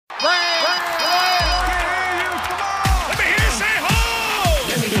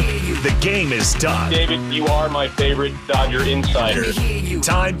game is done. David, you are my favorite Dodger insider. Let me hear you.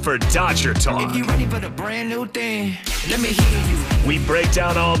 Time for Dodger Talk. If you ready for the brand new thing, let me hear you. We break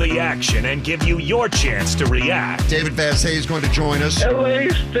down all the action and give you your chance to react. David Vassay is going to join us.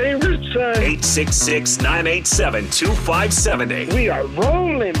 LA's favorite son. 866-987-2570. We are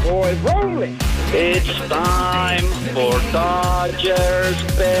rolling, boys, rolling. It's time for Dodgers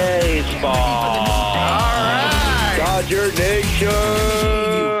baseball. All right. Dodger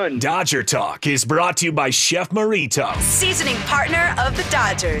Nation. Dodger Talk is brought to you by Chef Marito, seasoning partner of the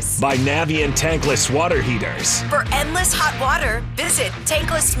Dodgers. by Navien Tankless Water Heaters, For endless hot water, visit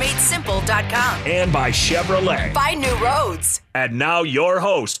tanklessmadesimple.com. and by Chevrolet. Buy new roads. And now your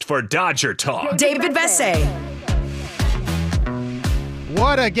host for Dodger Talk. David Vassay.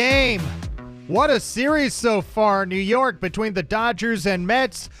 What a game. What a series so far. New York between the Dodgers and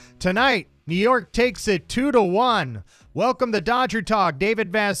Mets. Tonight, New York takes it 2-1. Welcome to Dodger Talk.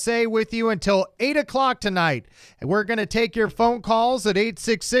 David Vassay with you until 8 o'clock tonight. And we're going to take your phone calls at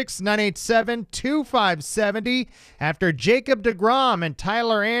 866-987-2570 after Jacob deGrom and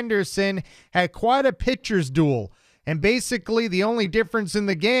Tyler Anderson had quite a pitcher's duel. And basically the only difference in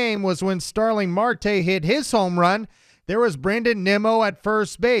the game was when Starling Marte hit his home run. There was Brandon Nimmo at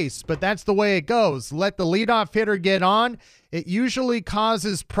first base, but that's the way it goes. Let the leadoff hitter get on. It usually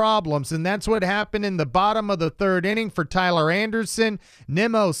causes problems, and that's what happened in the bottom of the third inning for Tyler Anderson.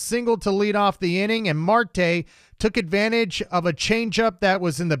 Nimmo singled to lead off the inning, and Marte took advantage of a changeup that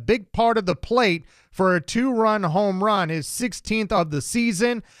was in the big part of the plate for a two-run home run, his 16th of the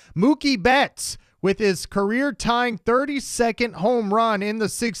season. Mookie Betts with his career-tying 32nd home run in the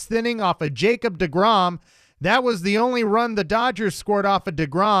sixth inning off of Jacob deGrom. That was the only run the Dodgers scored off of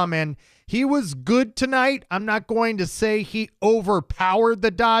deGrom, and he was good tonight. I'm not going to say he overpowered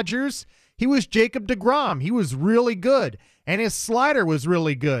the Dodgers. He was Jacob deGrom. He was really good, and his slider was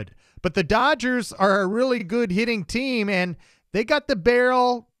really good. But the Dodgers are a really good hitting team, and they got the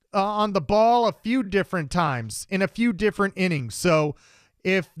barrel on the ball a few different times in a few different innings. So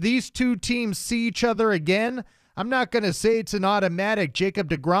if these two teams see each other again, I'm not going to say it's an automatic Jacob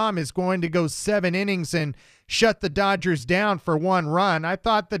deGrom is going to go 7 innings and shut the Dodgers down for one run. I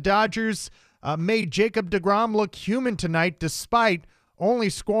thought the Dodgers made Jacob deGrom look human tonight despite only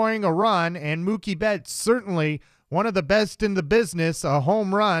scoring a run, and Mookie Betts certainly one of the best in the business, a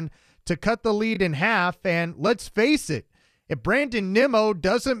home run to cut the lead in half. And let's face it, if Brandon Nimmo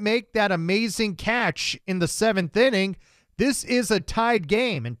doesn't make that amazing catch in the 7th inning, this is a tied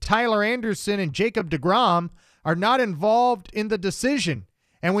game, and Tyler Anderson and Jacob deGrom are not involved in the decision.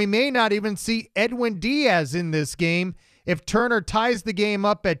 And we may not even see Edwin Diaz in this game if Turner ties the game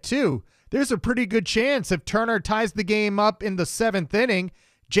up at 2. There's a pretty good chance if Turner ties the game up in the 7th inning,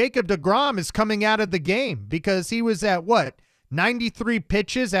 Jacob deGrom is coming out of the game because he was at, 93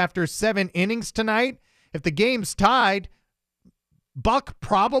 pitches after 7 innings tonight? If the game's tied, Buck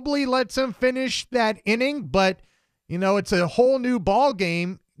probably lets him finish that inning, but, it's a whole new ball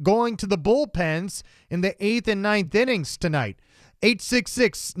game going to the bullpens in the 8th and 9th innings tonight.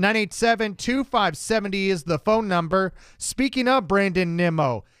 866-987-2570 is the phone number. Speaking of Brandon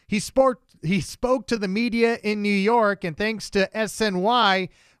Nimmo, he spoke to the media in New York, and thanks to SNY,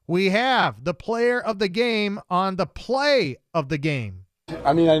 we have the player of the game on the play of the game.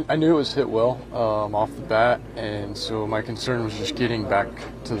 I mean, I knew it was hit well off the bat, and so my concern was just getting back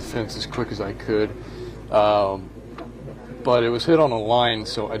to the fence as quick as I could. But it was hit on a line,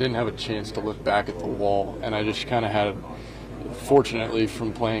 so I didn't have a chance to look back at the wall, and I just kind of had, fortunately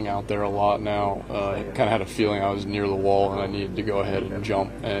from playing out there a lot now, I kind of had a feeling I was near the wall and I needed to go ahead and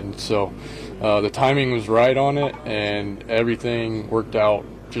jump. And so the timing was right on it, and everything worked out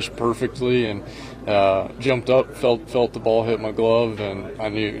just perfectly, and jumped up, felt the ball hit my glove, and I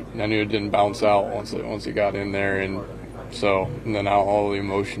knew it didn't bounce out once it got in there, and then all the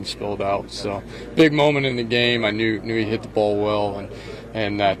emotion spilled out. So big moment in the game. I knew he hit the ball well,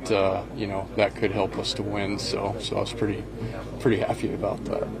 and that that could help us to win. So I was pretty happy about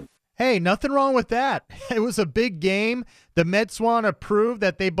that. Hey, nothing wrong with that. It was a big game. The Mets want to prove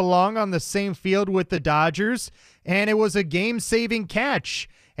that they belong on the same field with the Dodgers, and it was a game-saving catch.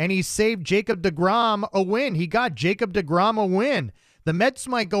 And he saved Jacob deGrom a win. He got Jacob deGrom a win. The Mets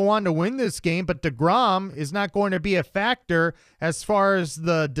might go on to win this game, but deGrom is not going to be a factor as far as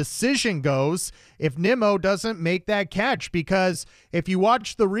the decision goes if Nimmo doesn't make that catch, because if you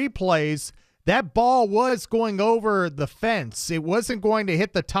watch the replays, that ball was going over the fence. It wasn't going to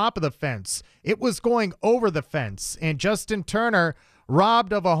hit the top of the fence. It was going over the fence, and Justin Turner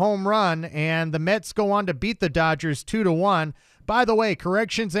robbed of a home run, and the Mets go on to beat the Dodgers 2-1. By the way,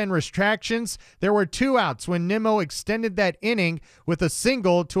 corrections and retractions, there were 2 outs when Nimmo extended that inning with a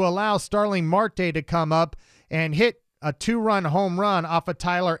single to allow Starling Marte to come up and hit a 2-run home run off of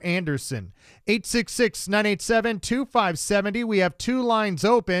Tyler Anderson. 866-987-2570. We have 2 lines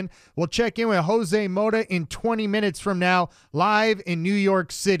open. We'll check in with Jose Mota in 20 minutes from now, live in New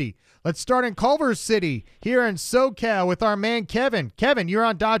York City. Let's start in Culver City here in SoCal with our man Kevin. Kevin, you're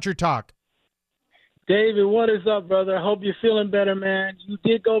on Dodger Talk. David, what is up, brother? I hope you're feeling better, man. You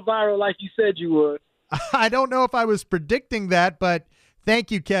did go viral like you said you would. I don't know if I was predicting that, but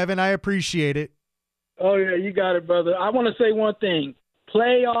thank you, Kevin. I appreciate it. Oh, yeah, you got it, brother. I want to say one thing.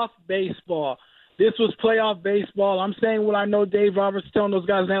 Playoff baseball. This was playoff baseball. I'm saying what I know Dave Roberts telling those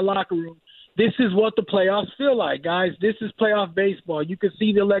guys in that locker room. This is what the playoffs feel like, guys. This is playoff baseball. You can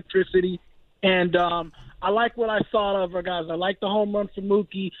see the electricity. And I like what I saw of our guys. I like the home run for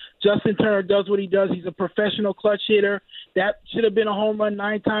Mookie. Justin Turner does what he does. He's a professional clutch hitter. That should have been a home run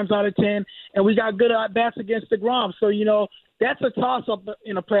 9 times out of 10. And we got good at-bats against DeGrom. So, that's a toss-up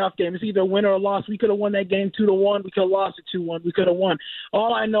in a playoff game. It's either a win or a loss. We could have won that game 2-1. We could have lost it 2-1. We could have won.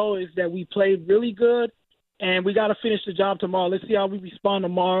 All I know is that we played really good, and we got to finish the job tomorrow. Let's see how we respond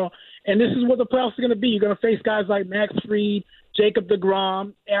tomorrow. And this is what the playoffs are going to be. You're going to face guys like Max Fried, Jacob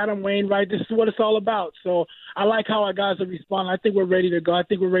deGrom, Adam Wainwright. This is what it's all about. So I like how our guys are responding. I think we're ready to go. I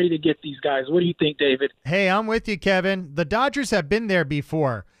think we're ready to get these guys. What do you think, David? Hey, I'm with you, Kevin. The Dodgers have been there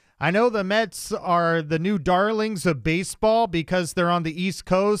before. I know the Mets are the new darlings of baseball because they're on the East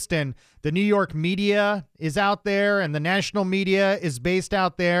Coast and the New York media is out there and the national media is based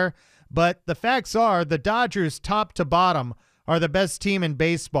out there. But the facts are the Dodgers, top to bottom, are the best team in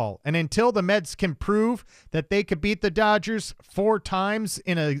baseball. And until the Mets can prove that they could beat the Dodgers 4 times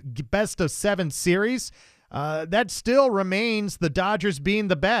in a best-of-7 series, that still remains the Dodgers being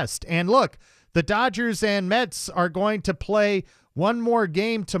the best. And look, the Dodgers and Mets are going to play one more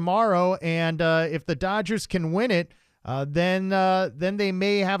game tomorrow, and if the Dodgers can win it, then they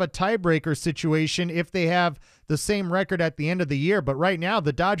may have a tiebreaker situation if they have the same record at the end of the year. But right now,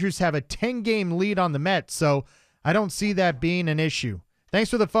 the Dodgers have a 10-game lead on the Mets, so I don't see that being an issue. Thanks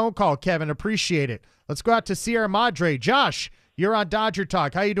for the phone call, Kevin. Appreciate it. Let's go out to Sierra Madre. Josh, you're on Dodger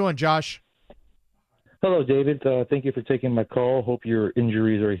Talk. How you doing, Josh? Hello, David. Thank you for taking my call. Hope your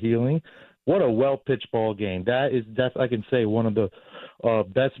injuries are healing. What a well-pitched ball game. That's I can say, one of the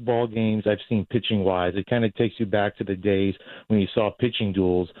best ball games I've seen pitching-wise. It kind of takes you back to the days when you saw pitching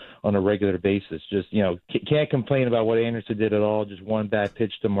duels on a regular basis. Just, can't complain about what Anderson did at all. Just one bad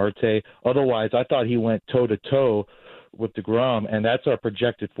pitch to Marte. Otherwise, I thought he went toe-to-toe with DeGrom, and that's our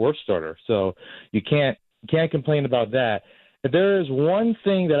projected 4th starter. So you can't complain about that. If there is one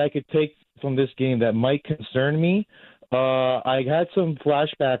thing that I could take from this game that might concern me, I had some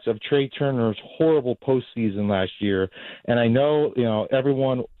flashbacks of Trey Turner's horrible postseason last year, and I know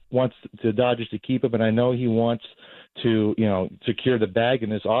everyone wants the Dodgers to keep him, and I know he wants to secure the bag in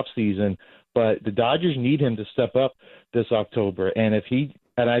this offseason, but the Dodgers need him to step up this October, and I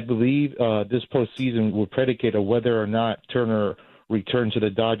believe this postseason will predicate on whether or not Turner returns to the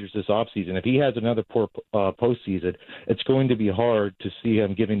Dodgers this offseason. If he has another poor postseason, it's going to be hard to see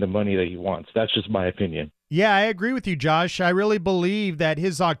him giving the money that he wants. That's just my opinion. Yeah, I agree with you, Josh. I really believe that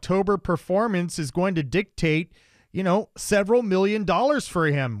his October performance is going to dictate, several $1 million for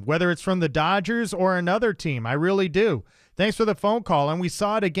him, whether it's from the Dodgers or another team. I really do. Thanks for the phone call. And we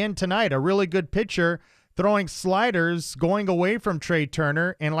saw it again tonight. A really good pitcher throwing sliders, going away from Trey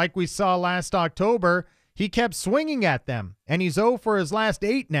Turner. And like we saw last October, he kept swinging at them. And he's 0 for his last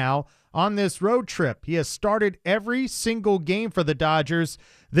 8 now on this road trip. He has started every single game for the Dodgers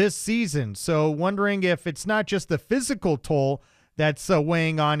this season. So wondering if it's not just the physical toll that's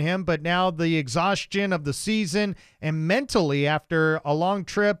weighing on him, but now the exhaustion of the season and mentally after a long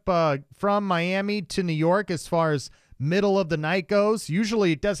trip from Miami to New York as far as middle of the night goes.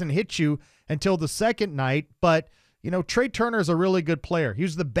 Usually it doesn't hit you until the second night, but Trey Turner is a really good player. He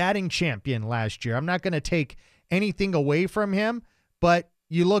was the batting champion last year. I'm not going to take anything away from him, but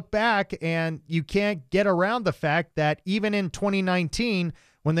you look back and you can't get around the fact that even in 2019,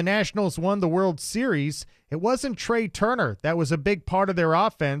 when the Nationals won the World Series, it wasn't Trey Turner that was a big part of their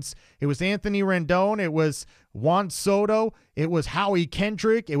offense. It was Anthony Rendon. It was Juan Soto. It was Howie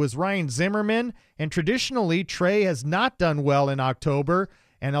Kendrick. It was Ryan Zimmerman. And traditionally, Trey has not done well in October,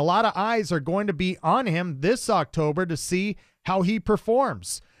 and a lot of eyes are going to be on him this October to see how he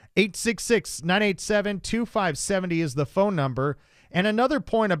performs. 866-987-2570 is the phone number. And another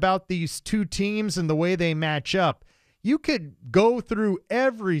point about these two teams and the way they match up, you could go through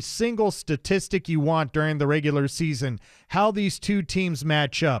every single statistic you want during the regular season, how these two teams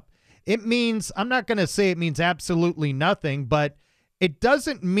match up. It means, I'm not going to say it means absolutely nothing, but it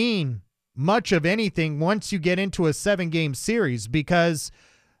doesn't mean much of anything once you get into a 7-game series because,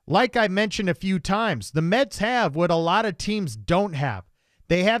 like I mentioned a few times, the Mets have what a lot of teams don't have.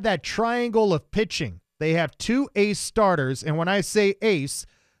 They have that triangle of pitching. They have 2 ace starters, and when I say ace,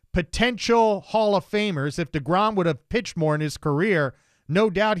 potential Hall of Famers. If DeGrom would have pitched more in his career, no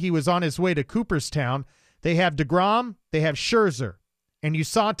doubt he was on his way to Cooperstown. They have DeGrom, they have Scherzer, and you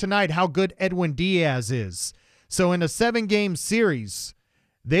saw tonight how good Edwin Diaz is. So in a 7-game series,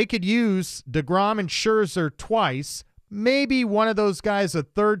 they could use DeGrom and Scherzer twice, maybe one of those guys a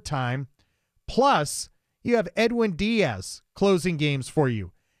third time. Plus, you have Edwin Diaz closing games for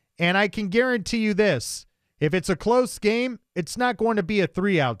you. And I can guarantee you this, if it's a close game, it's not going to be a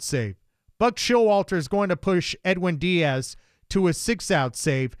 3-out save. Buck Showalter is going to push Edwin Diaz to a 6-out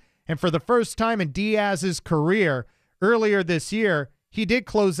save. And for the first time in Diaz's career, earlier this year, he did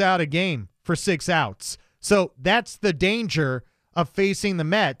close out a game for 6 outs. So that's the danger of facing the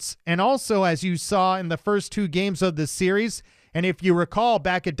Mets. And also, as you saw in the first 2 games of the series, and if you recall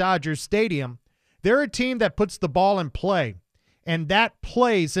back at Dodger Stadium, they're a team that puts the ball in play, and that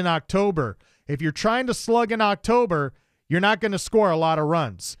plays in October. If you're trying to slug in October, you're not going to score a lot of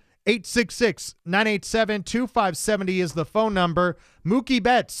runs. 866-987-2570 is the phone number. Mookie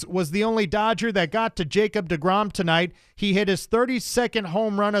Betts was the only Dodger that got to Jacob deGrom tonight. He hit his 32nd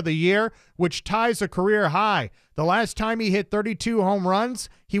home run of the year, which ties a career high. The last time he hit 32 home runs,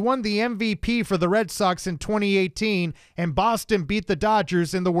 he won the MVP for the Red Sox in 2018, and Boston beat the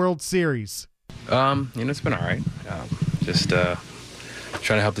Dodgers in the World Series. It's been all right. Just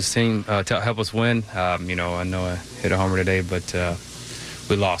trying to help this team, help us win. I know I hit a homer today, but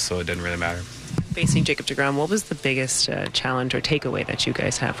we lost, so it didn't really matter. Facing Jacob deGrom, what was the biggest challenge or takeaway that you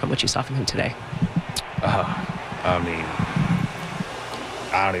guys have from what you saw from him today? I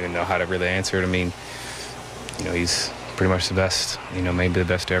don't even know how to really answer it. He's pretty much the best, maybe the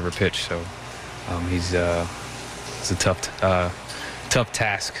best to ever pitch. So it's a tough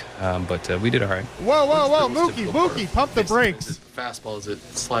task, but we did all right. Whoa, Mookie, pump the brakes. Is it fastball, is it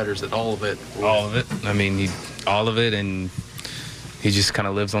sliders, is it all of it? All of it. All of it, and he just kind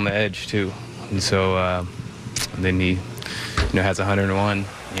of lives on the edge too. And so then he, has 101.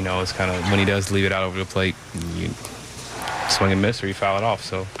 It's kind of when he does leave it out over the plate, you swing and miss or you foul it off.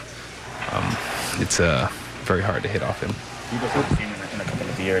 So it's very hard to hit off him. You guys haven't seen him in a couple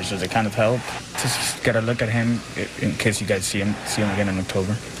of years. Does it kind of help to just get a look at him in case you guys see him again in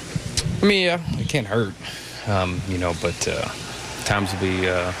October? Yeah, it can't hurt, but times will be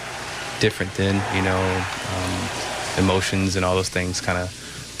different then, emotions and all those things kind of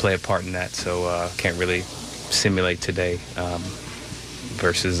play a part in that. So can't really simulate today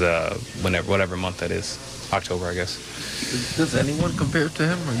versus whatever month that is, October, I guess. Does anyone compare to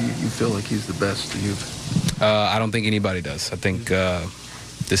him, or you feel like he's the best to you? I don't think anybody does. I think the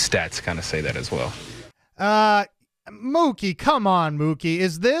stats kind of say that as well. Mookie, come on, Mookie.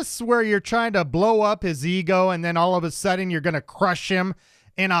 Is this where you're trying to blow up his ego and then all of a sudden you're going to crush him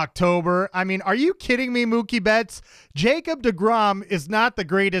in October? Are you kidding me, Mookie Betts? Jacob deGrom is not the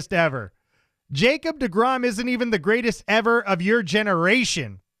greatest ever. Jacob deGrom isn't even the greatest ever of your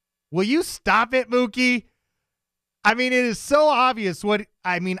generation. Will you stop it, Mookie? It is so obvious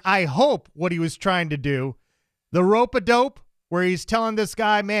I hope what he was trying to do. The rope-a-dope, where he's telling this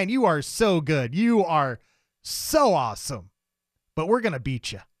guy, man, you are so good. You are so awesome. But we're going to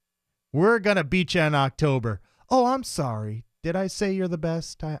beat you. We're going to beat you in October. Oh, I'm sorry. Did I say you're the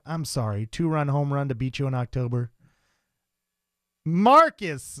best? I'm sorry. 2-run home run to beat you in October.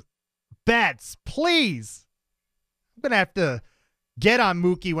 Marcus Betts, please. I'm going to have to get on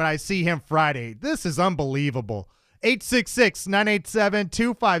Mookie when I see him Friday. This is unbelievable.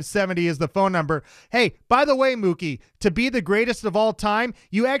 866-987-2570 is the phone number. Hey, by the way, Mookie, to be the greatest of all time,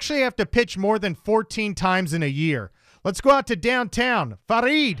 you actually have to pitch more than 14 times in a year. Let's go out to downtown.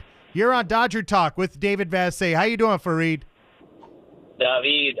 Farid, you're on Dodger Talk with David Vassegh. How you doing, Farid?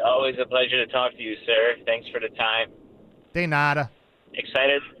 David, always a pleasure to talk to you, sir. Thanks for the time. De nada.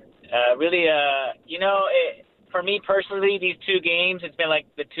 Excited? For me personally, these 2 games, it's been like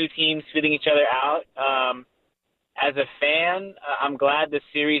the 2 teams feeling each other out. As a fan, I'm glad the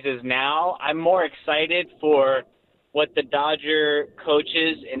series is now. I'm more excited for what the Dodger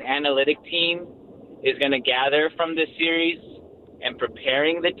coaches and analytic team is going to gather from this series and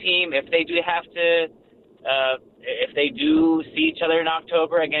preparing the team. If they do see each other in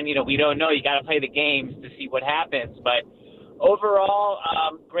October, again, we don't know. You got to play the games to see what happens. But overall,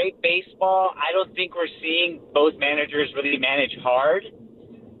 great baseball. I don't think we're seeing both managers really manage hard.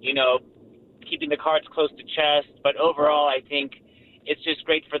 Keeping the cards close to chest, but overall I think it's just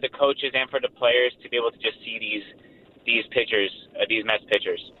great for the coaches and for the players to be able to just see these pitchers, these Mets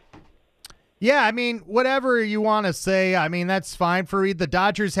pitchers. Yeah, I mean, whatever you want to say, I mean, that's fine, Fareed. The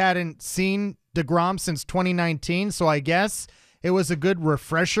Dodgers hadn't seen DeGrom since 2019, so I guess it was a good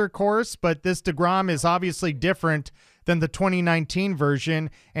refresher course, but this DeGrom is obviously different than the 2019 version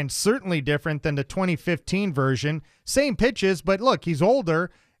and certainly different than the 2015 version. Same pitches, but look, he's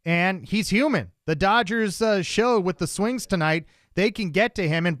older and he's human. The Dodgers showed with the swings tonight they can get to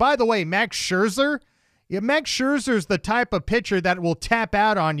him. And by the way, Max Scherzer's the type of pitcher that will tap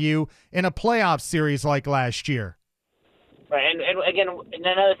out on you in a playoff series like last year. Right, and again,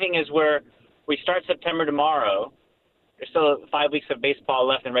 another thing is where we start September tomorrow. There's still 5 weeks of baseball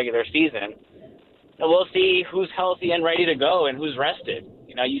left in regular season. And we'll see who's healthy and ready to go and who's rested.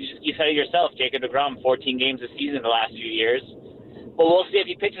 You know, you said it yourself, Jacob deGrom, 14 games a season the last few years. Well, we'll see if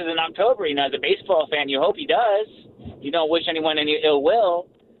he pitches in October. You know, as a baseball fan, you hope he does. You don't wish anyone any ill will.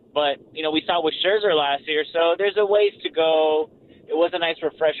 But, you know, we saw with Scherzer last year, so there's a ways to go. It was a nice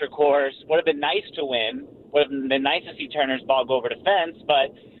refresher course. Would have been nice to win. Would have been nice to see Turner's ball go over the fence,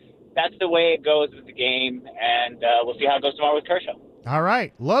 but that's the way it goes with the game, and we'll see how it goes tomorrow with Kershaw. All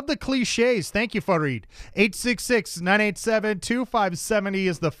right. Love the cliches. Thank you, Fareed. 866-987-2570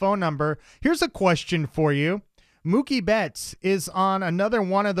 is the phone number. Here's a question for you. Mookie Betts is on another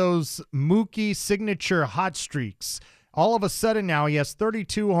one of those Mookie signature hot streaks. All of a sudden now he has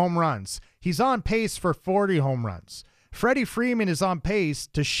 32 home runs. He's on pace for 40 home runs. Freddie Freeman is on pace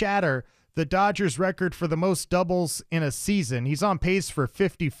to shatter the Dodgers record for the most doubles in a season. He's on pace for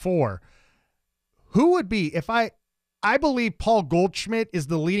 54. Who would be, if I believe Paul Goldschmidt is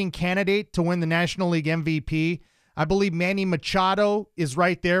the leading candidate to win the National League MVP. I believe Manny Machado is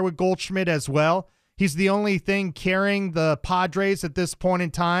right there with Goldschmidt as well. He's the only thing carrying the Padres at this point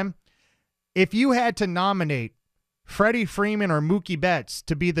in time. If you had to nominate Freddie Freeman or Mookie Betts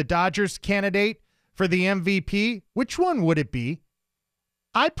to be the Dodgers candidate for the MVP, which one would it be?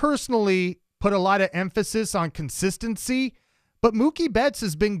 I personally put a lot of emphasis on consistency, but Mookie Betts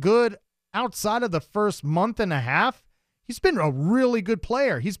has been good outside of the first month and a half. He's been a really good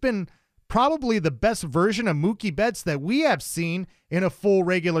player. He's been probably the best version of Mookie Betts that we have seen in a full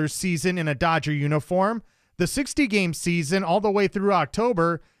regular season in a Dodger uniform. The 60-game season all the way through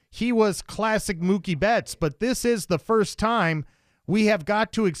October, he was classic Mookie Betts, but this is the first time we have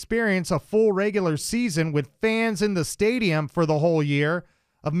got to experience a full regular season with fans in the stadium for the whole year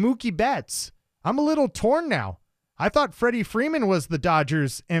of Mookie Betts. I'm a little torn now. I thought Freddie Freeman was the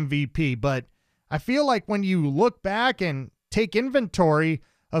Dodgers MVP, but I feel like when you look back and take inventory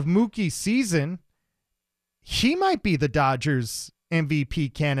of Mookie's season, he might be the Dodgers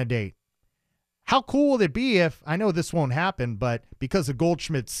MVP candidate. How cool would it be if, I know this won't happen, but because of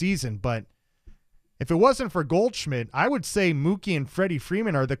Goldschmidt's season, but if it wasn't for Goldschmidt, I would say Mookie and Freddie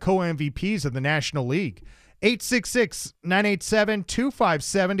Freeman are the co-MVPs of the National League.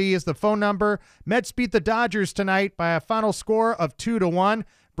 866-987-2570 is the phone number. Mets beat the Dodgers tonight by a final score of 2-1.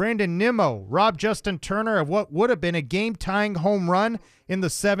 Brandon Nimmo robbed Justin Turner of what would have been a game-tying home run in the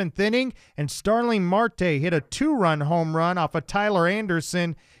 7th inning, and Starling Marte hit a 2-run home run off of Tyler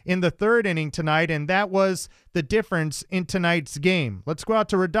Anderson in the 3rd inning tonight, and that was the difference in tonight's game. Let's go out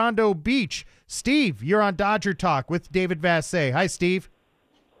to Redondo Beach. Steve, you're on Dodger Talk with David Vassegh. Hi, Steve.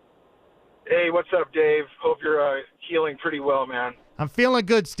 Hey, what's up, Dave? Hope you're healing pretty well, man. I'm feeling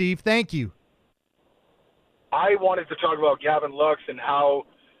good, Steve. Thank you. I wanted to talk about Gavin Lux and how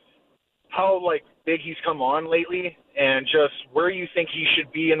like big he's come on lately, and just where you think he should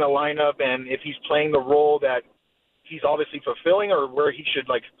be in the lineup, and if he's playing the role that he's obviously fulfilling, or where he should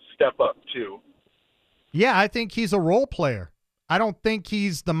like step up to. Yeah, I think he's a role player. I don't think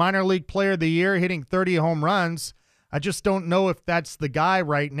he's the minor league player of the year hitting 30 home runs. I just don't know if that's the guy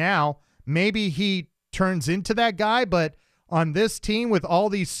right now. Maybe he turns into that guy, but on this team with all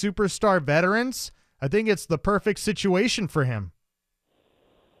these superstar veterans, I think it's the perfect situation for him.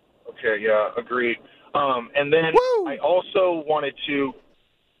 Okay, yeah, agreed. And then I also wanted to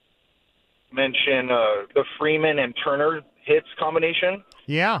mention the Freeman and Turner hits combination.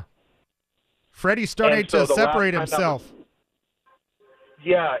 Yeah. Freddie's starting to separate himself.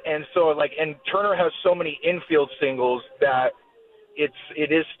 Yeah, and so and Turner has so many infield singles that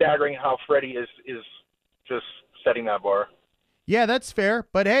it is staggering how Freddie is just setting that bar. Yeah, that's fair.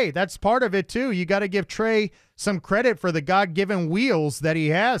 But hey, that's part of it too. You got to give Trey some credit for the God-given wheels that he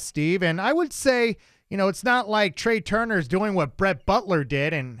has, Steve. And I would say, it's not like Trey Turner's doing what Brett Butler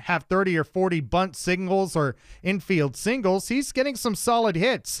did and have 30 or 40 bunt singles or infield singles. He's getting some solid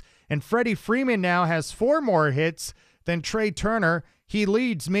hits. And Freddie Freeman now has 4 more hits than Trey Turner. he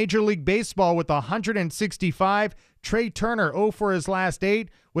leads Major League Baseball with 165. Trey Turner 0 for his last 8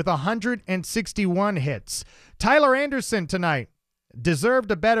 with 161 hits. Tyler Anderson tonight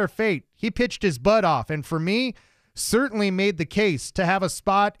deserved a better fate. He pitched his butt off, and for me, certainly made the case to have a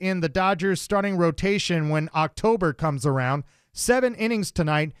spot in the Dodgers starting rotation when October comes around. 7 innings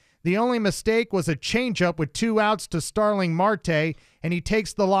tonight. The only mistake was a changeup with 2 outs to Starling Marte, and he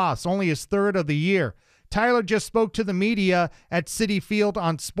takes the loss, only his 3rd of the year. Tyler just spoke to the media at Citi Field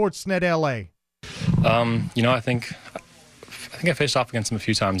on Sportsnet LA. I think I faced off against him a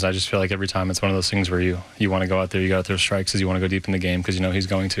few times. I just feel like every time it's one of those things where you want to go out there, you got to throw strikes because you want to go deep in the game because you know he's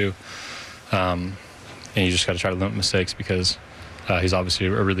going to. And you just got to try to limit mistakes because he's obviously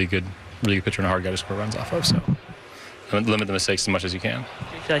a really good pitcher and a hard guy to score runs off of. So limit the mistakes as much as you can.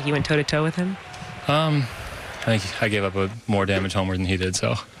 Do you feel like you went toe-to-toe with him? I think I gave up a more damage homer than he did,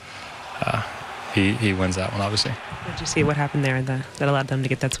 so he wins that one, obviously. What did you see? What happened there that allowed them to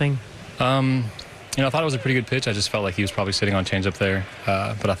get that swing? I thought it was a pretty good pitch. I just felt like he was probably sitting on changeup there.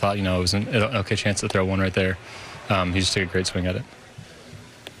 But I thought, it was an okay chance to throw one right there. He just took a great swing at it.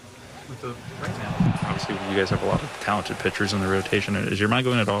 Right now, obviously, you guys have a lot of talented pitchers in the rotation. Is your mind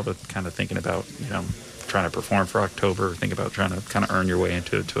going at all to kind of thinking about, trying to perform for October, or think about trying to kind of earn your way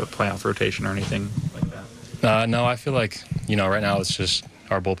into a playoff rotation or anything like that? No, I feel like, right now it's just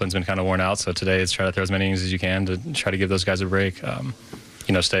our bullpen's been kind of worn out. So today it's try to throw as many innings as you can to try to give those guys a break.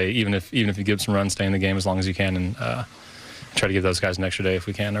 Stay, even if you give some runs, stay in the game as long as you can and try to give those guys an extra day if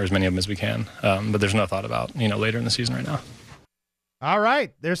we can, or as many of them as we can. But there's no thought about, later in the season right now. All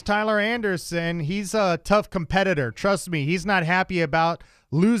right, there's Tyler Anderson. He's a tough competitor. Trust me, he's not happy about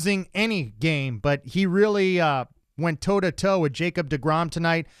losing any game, but he really went toe-to-toe with Jacob deGrom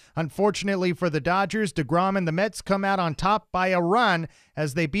tonight. Unfortunately for the Dodgers, deGrom and the Mets come out on top by a run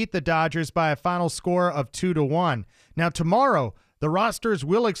as they beat the Dodgers by a final score of 2-1. Now tomorrow, the rosters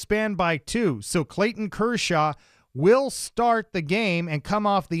will expand by 2, so Clayton Kershaw will start the game and come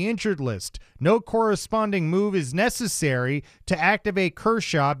off the injured list. No corresponding move is necessary to activate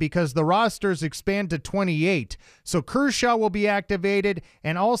Kershaw because the rosters expand to 28. So Kershaw will be activated,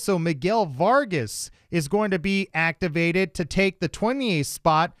 and also Miguel Vargas is going to be activated to take the 28th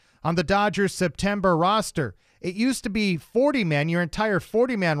spot on the Dodgers September roster. It used to be 40 men. Your entire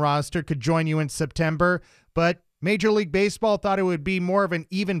 40-man roster could join you in September, but Major League Baseball thought it would be more of an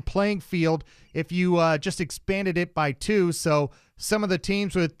even playing field if you just expanded it by 2. So some of the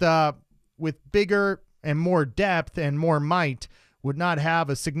teams with bigger and more depth and more might would not have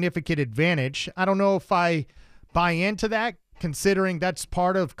a significant advantage. I don't know if I buy into that, considering that's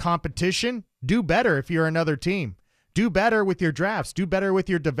part of competition. Do better if you're another team. Do better with your drafts. Do better with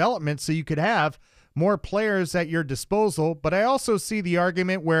your development so you could have more players at your disposal. But I also see the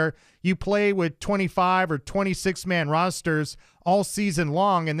argument where you play with 25 or 26-man rosters all season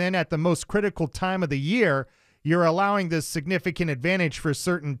long, and then at the most critical time of the year, you're allowing this significant advantage for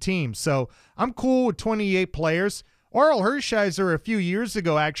certain teams. So I'm cool with 28 players. Orel Hershiser a few years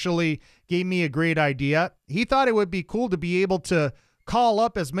ago actually gave me a great idea. He thought it would be cool to be able to call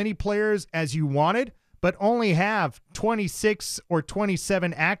up as many players as you wanted, but only have 26 or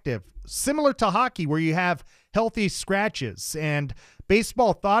 27 active, similar to hockey where you have healthy scratches. And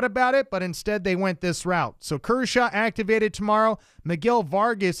baseball thought about it, but instead they went this route. So Kershaw activated tomorrow. Miguel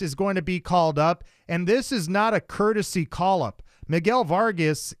Vargas is going to be called up, and this is not a courtesy call-up. Miguel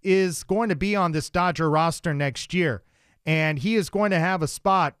Vargas is going to be on this Dodger roster next year, and he is going to have a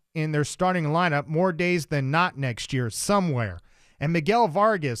spot in their starting lineup more days than not next year somewhere. And Miguel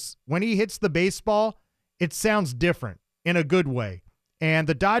Vargas, when he hits the baseball, it sounds different in a good way. And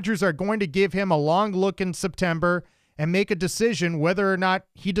the Dodgers are going to give him a long look in September and make a decision whether or not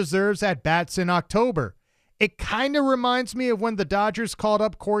he deserves at-bats in October. It kind of reminds me of when the Dodgers called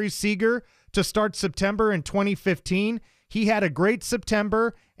up Corey Seager to start September in 2015. He had a great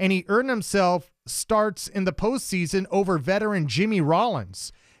September, and he earned himself starts in the postseason over veteran Jimmy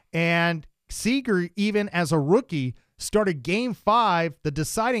Rollins. And Seager, even as a rookie, started Game 5, the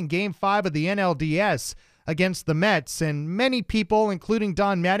deciding Game 5 of the NLDS against the Mets, and many people, including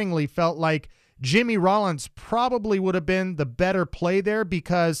Don Mattingly, felt like Jimmy Rollins probably would have been the better play there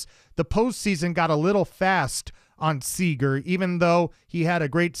because the postseason got a little fast on Seager, even though he had a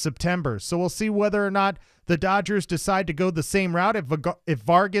great September. So we'll see whether or not the Dodgers decide to go the same route if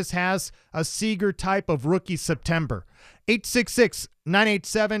Vargas has a Seager type of rookie September.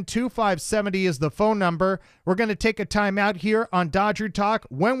 866-987-2570 is the phone number. We're going to take a time out here on Dodger Talk.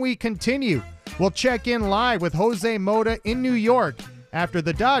 When we continue, we'll check in live with Jose Mota in New York after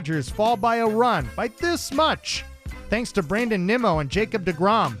the Dodgers fall by a run by this much, thanks to Brandon Nimmo and Jacob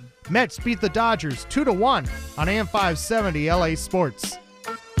deGrom. Mets beat the Dodgers 2-1 on AM 570 LA Sports.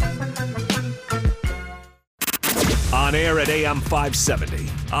 On air at AM 570,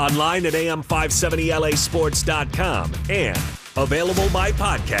 online at am570lasports.com, and available by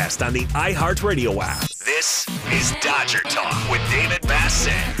podcast on the iHeartRadio app. This is Dodger Talk with David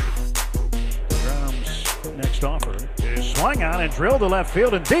Bassett. DeGrom's next offer is swung on and drilled to left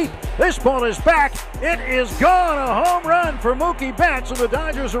field and deep. This ball is back. It is gone. A home run for Mookie Betts, and the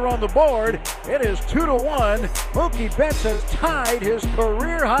Dodgers are on the board. It is 2-1. Mookie Betts has tied his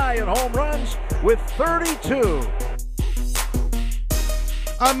career high in home runs with 32.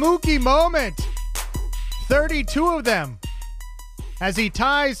 A Mookie moment. 32 of them. As he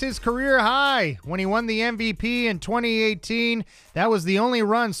ties his career high when he won the MVP in 2018. That was the only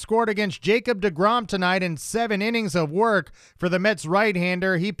run scored against Jacob deGrom tonight in 7 innings of work for the Mets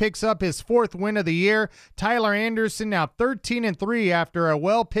right-hander. He picks up his 4th win of the year. Tyler Anderson now 13-3 after a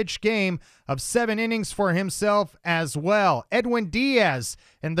well-pitched game of 7 innings for himself as well. Edwin Diaz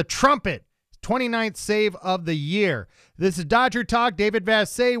and the trumpet. 29th save of the year. This is Dodger Talk. David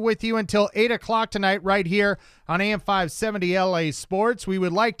Vassay with you until 8 o'clock tonight right here on AM 570 LA Sports. We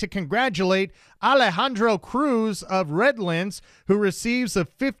would like to congratulate Alejandro Cruz of Redlands, who receives a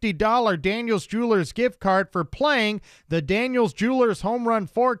 $50 Daniels Jewelers gift card for playing the Daniels Jewelers Home Run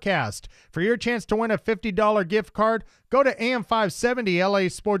Forecast. For your chance to win a $50 gift card, go to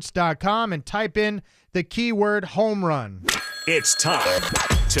am570lasports.com and type in the keyword home run. It's time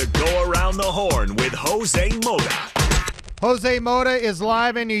to go around the horn with Jose Mota. Jose Mota is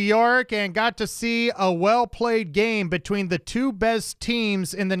live in New York and got to see a well-played game between the 2 best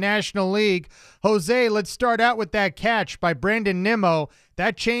teams in the National League. Jose, let's start out with that catch by Brandon Nimmo.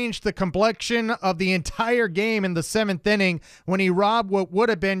 That changed the complexion of the entire game in the 7th inning when he robbed what would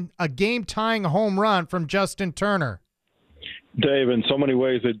have been a game-tying home run from Justin Turner. Dave, in so many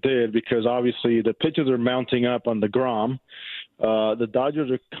ways it did, because obviously the pitches are mounting up on DeGrom. The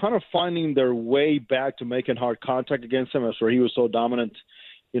Dodgers are kind of finding their way back to making hard contact against him, after he was so dominant,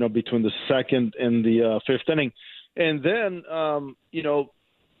 between the 2nd and the 5th inning. And then,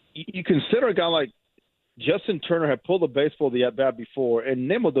 you consider a guy like Justin Turner had pulled the baseball the at-bat before, and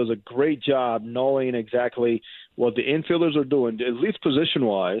Nimmo does a great job knowing exactly what the infielders are doing, at least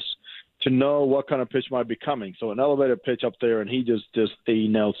position-wise, to know what kind of pitch might be coming. So an elevated pitch up there, and he just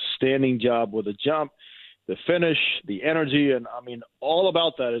an outstanding job with the jump, the finish, the energy, and all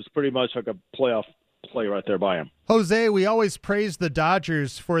about that is pretty much like a playoff play right there by him. Jose, we always praise the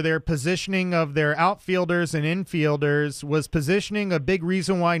Dodgers for their positioning of their outfielders and infielders. Was positioning a big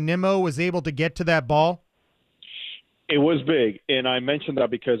reason why Nimmo was able to get to that ball? It was big, and I mentioned that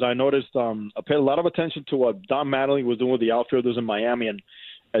because I noticed I paid a lot of attention to what Don Mattingly was doing with the outfielders in Miami, and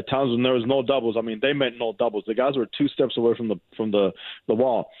at times when there was no doubles, they meant no doubles. The guys were 2 steps away from the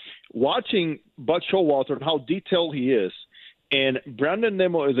wall. Watching Buck Showalter and how detailed he is, and Brandon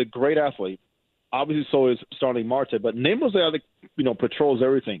Nimmo is a great athlete. Obviously, so is Starling Marte, but Nimmo's the guy that patrols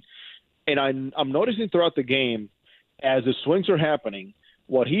everything. And I'm noticing throughout the game, as the swings are happening,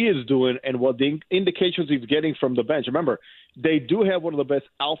 what he is doing and what the indications he's getting from the bench. Remember, they do have one of the best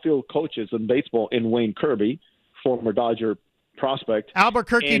outfield coaches in baseball in Wayne Kirby, former Dodger prospect,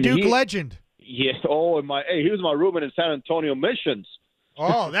 Albuquerque Duke legend. Yeah. Oh, he was my roommate in San Antonio Missions.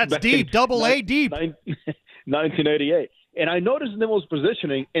 Oh, that's deep. Double A deep. 1988. And I noticed Nimmo's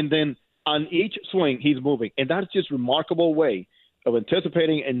positioning, and then on each swing he's moving, and that's just remarkable way of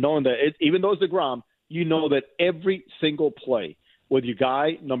anticipating and knowing that even though it's DeGrom, you know that every single play with your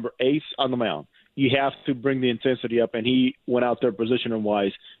guy number 8 on the mound, you have to bring the intensity up, and he went out there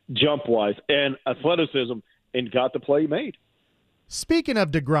positioning-wise, jump-wise, and athleticism, and got the play made. Speaking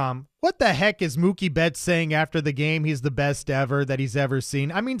of DeGrom, what the heck is Mookie Betts saying after the game he's the best ever that he's ever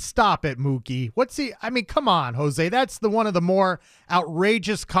seen? Stop it, Mookie. Come on, Jose. That's one of the more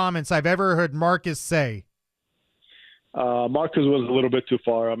outrageous comments I've ever heard Marcus say. Marcus was a little bit too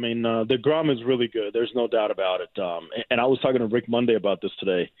far. DeGrom is really good. There's no doubt about it. And I was talking to Rick Monday about this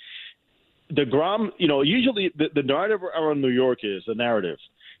today. DeGrom, usually the narrative around New York is the narrative.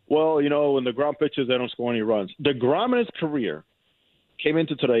 Well, when DeGrom pitches, they don't score any runs. DeGrom in his career came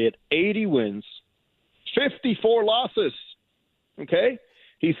into today at 80 wins, 54 losses. Okay?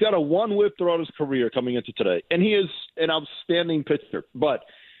 He's got a 1 whip throughout his career coming into today. And he is an outstanding pitcher. But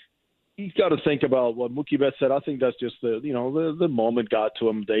he's got to think about what Mookie Betts said. I think that's just the moment got to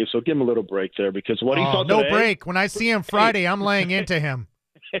him, Dave. So give him a little break there, because what he saw today. No break. When I see him Friday, I'm laying into him.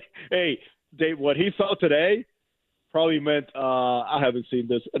 Hey, Dave, what he saw today probably meant I haven't seen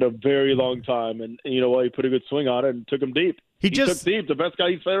this in a very long time. And you know what? He put a good swing on it and took him deep. He took deep, the best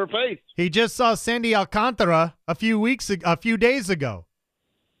guy he's ever faced. He just saw Sandy Alcantara a few days ago.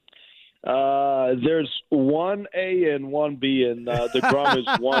 There's 1A and 1B, and DeGrom is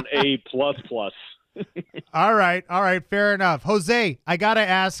 1A++. All right, fair enough. Jose, I got to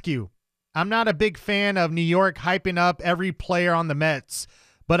ask you, I'm not a big fan of New York hyping up every player on the Mets,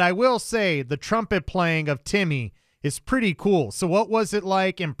 but I will say the trumpet playing of Timmy is pretty cool. So what was it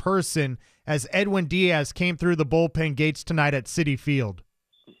like in person as Edwin Diaz came through the bullpen gates tonight at Citi Field?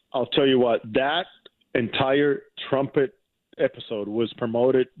 I'll tell you what, that entire trumpet episode was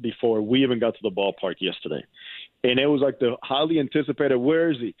promoted before we even got to the ballpark yesterday. And it was like the highly anticipated,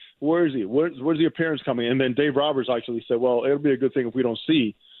 where is he? Where's the appearance coming? And then Dave Roberts actually said, well, it'll be a good thing if we don't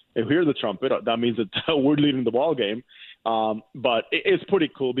hear the trumpet. That means that we're leading the ball game. But it's pretty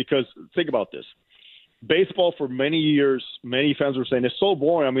cool because think about this. Baseball for many years, many fans were saying it's so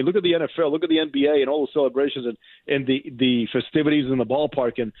boring. I mean, look at the NFL, look at the NBA and all the celebrations and the festivities in the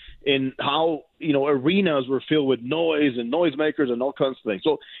ballpark and how, arenas were filled with noise and noisemakers and all kinds of things.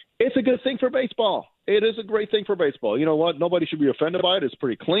 So it's a good thing for baseball. It is a great thing for baseball. You know what? Nobody should be offended by it. It's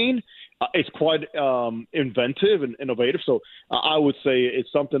pretty clean. It's quite inventive and innovative. So I would say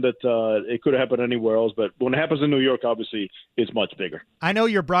it's something that it could have happened anywhere else. But when it happens in New York, obviously, it's much bigger. I know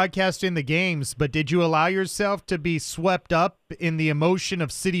you're broadcasting the games, but did you allow yourself to be swept up in the emotion of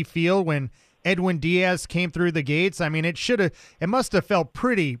Citi Field when Edwin Diaz came through the gates? I mean, it must have felt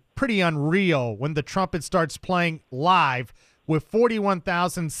pretty unreal when the trumpet starts playing live with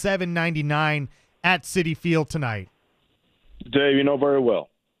 41,799 at Citi Field tonight. Dave, you know very well.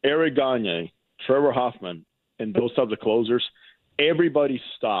 Eric Gagne, Trevor Hoffman, and those types of closers, everybody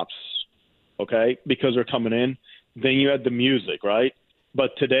stops, okay, because they're coming in. Then you had the music, right?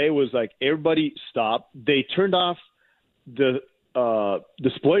 But today was like everybody stopped. They turned off the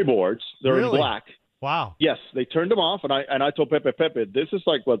display boards. They're in black. Wow. Yes, they turned them off, and I told Pepe, this is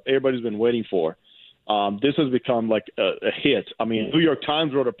like what everybody's been waiting for. This has become like a hit. I mean, New York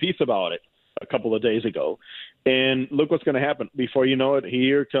Times wrote a piece about it a couple of days ago. And look what's going to happen. Before you know it,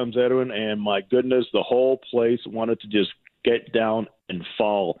 here comes Edwin, and my goodness, the whole place wanted to just get down and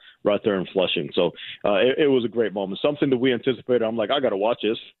fall right there in Flushing. So it was a great moment, something that we anticipated. I'm like, I got to watch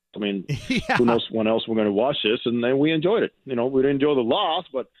this. I mean, Who knows when else we're going to watch this? And then we enjoyed it. We didn't enjoy the loss,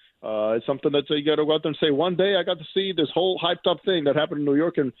 but it's something that you got to go out there and say, one day I got to see this whole hyped up thing that happened in New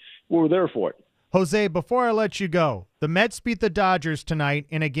York, and we were there for it. Jose, before I let you go, the Mets beat the Dodgers tonight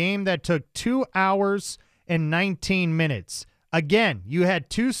in a game that took 2 hours and 19 minutes. Again, you had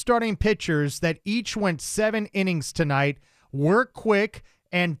two starting pitchers that each went 7 innings tonight, worked quick,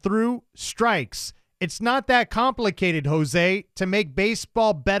 and threw strikes. It's not that complicated, Jose, to make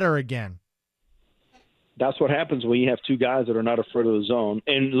baseball better again. That's what happens when you have two guys that are not afraid of the zone.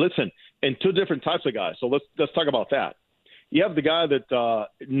 And listen, and two different types of guys. So let's talk about that. You have the guy that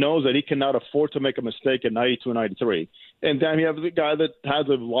knows that he cannot afford to make a mistake at 92, 93. And then you have the guy that has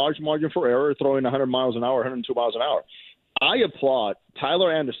a large margin for error, throwing 100 miles an hour, 102 miles an hour. I applaud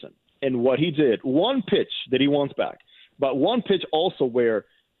Tyler Anderson and what he did. One pitch that he wants back, but one pitch also where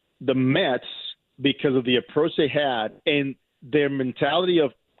the Mets, because of the approach they had and their mentality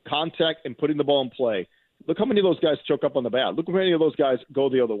of contact and putting the ball in play, look how many of those guys choke up on the bat. Look how many of those guys go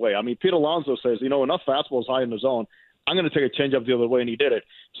the other way. I mean, Pete Alonso says, enough fastballs high in the zone. I'm going to take a changeup the other way, and he did it.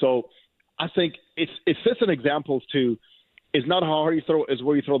 So I think it's just an example to it's not how hard you throw, it's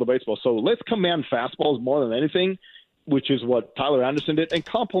where you throw the baseball. So let's command fastballs more than anything, which is what Tyler Anderson did, and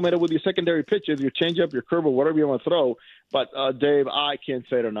complement it with your secondary pitches, your changeup, your curve, or whatever you want to throw. But, Dave, I can't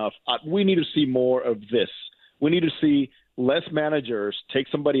say it enough. We need to see more of this. We need to see less managers take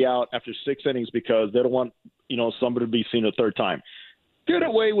somebody out after 6 innings because they don't want, somebody to be seen a third time. Get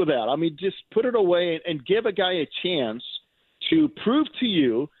away with that. I mean, just put it away and give a guy a chance to prove to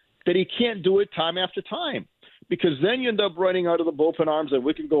you that he can't do it time after time, because then you end up running out of the bullpen arms, and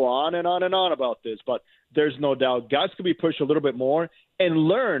we can go on and on and on about this. But there's no doubt guys could be pushed a little bit more and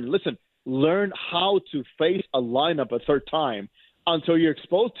learn how to face a lineup a third time. Until you're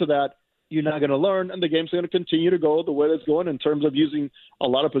exposed to that, you're not going to learn, and the game's going to continue to go the way it's going in terms of using a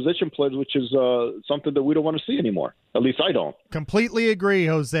lot of position plays, which is something that we don't want to see anymore. At least I don't. Completely agree,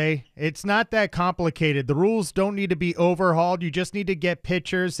 Jose. It's not that complicated. The rules don't need to be overhauled. You just need to get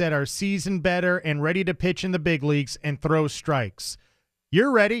pitchers that are seasoned better and ready to pitch in the big leagues and throw strikes.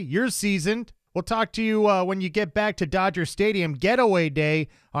 You're ready. You're seasoned. We'll talk to you when you get back to Dodger Stadium, getaway day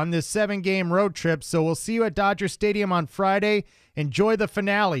on this 7-game road trip. So we'll see you at Dodger Stadium on Friday. Enjoy the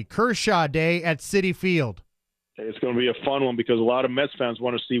finale, Kershaw Day at Citi Field. It's going to be a fun one because a lot of Mets fans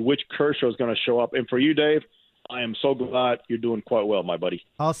want to see which Kershaw is going to show up. And for you, Dave, I am so glad you're doing quite well, my buddy.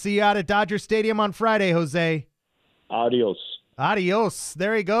 I'll see you out at Dodger Stadium on Friday, Jose. Adios. Adios.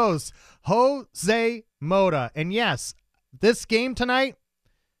 There he goes. Jose Mota. And yes, this game tonight,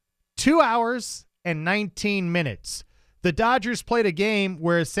 2 hours and 19 minutes. The Dodgers played a game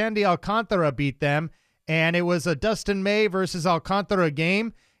where Sandy Alcantara beat them, and it was a Dustin May versus Alcantara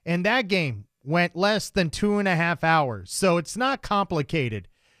game, and that game went less than 2.5 hours. So it's not complicated.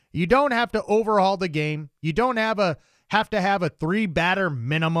 You don't have to overhaul the game. You don't have to have a 3-batter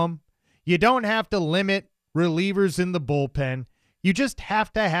minimum. You don't have to limit relievers in the bullpen. You just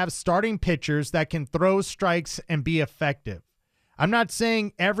have to have starting pitchers that can throw strikes and be effective. I'm not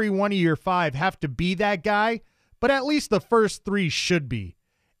saying every one of your 5 have to be that guy, but at least the first 3 should be.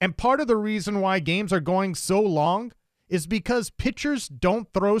 And part of the reason why games are going so long is because pitchers don't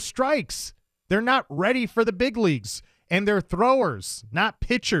throw strikes. They're not ready for the big leagues, and they're throwers, not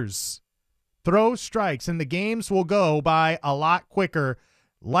pitchers. Throw strikes, and the games will go by a lot quicker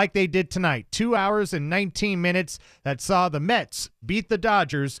like they did tonight. 2 hours and 19 minutes that saw the Mets beat the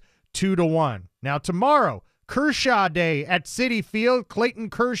Dodgers 2-1. Now tomorrow, Kershaw Day at Citi Field. Clayton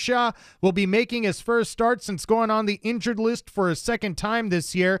Kershaw will be making his first start since going on the injured list for a second time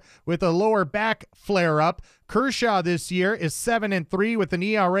this year with a lower back flare-up. Kershaw this year is 7-3 with an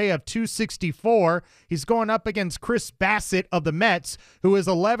ERA of 2.64. He's going up against Chris Bassett of the Mets, who is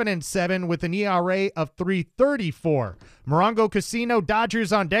 11-7 with an ERA of 3.34. Morongo Casino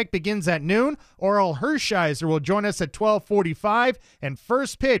Dodgers on Deck begins at noon. Oral Hershiser will join us at 12:45, and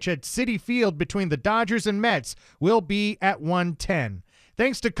first pitch at Citi Field between the Dodgers and Mets will be at 1:10.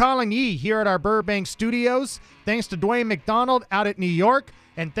 Thanks to Colin Yee here at our Burbank studios. Thanks to Dwayne McDonald out at New York.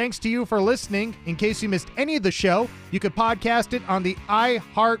 And thanks to you for listening. In case you missed any of the show, you could podcast it on the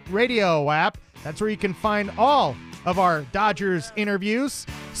iHeartRadio app. That's where you can find all of our Dodgers interviews.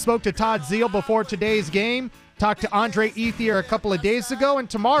 Spoke to Todd Zeal before today's game. Talked to Andre Ethier a couple of days ago. And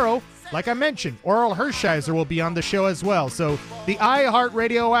tomorrow, like I mentioned, Oral Hershiser will be on the show as well. So the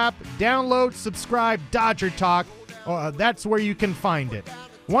iHeartRadio app, download, subscribe, Dodger Talk. That's where you can find it.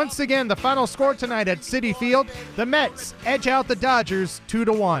 Once again, the final score tonight at Citi Field, the Mets edge out the Dodgers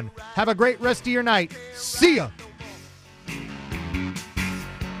 2-1. Have a great rest of your night. See ya.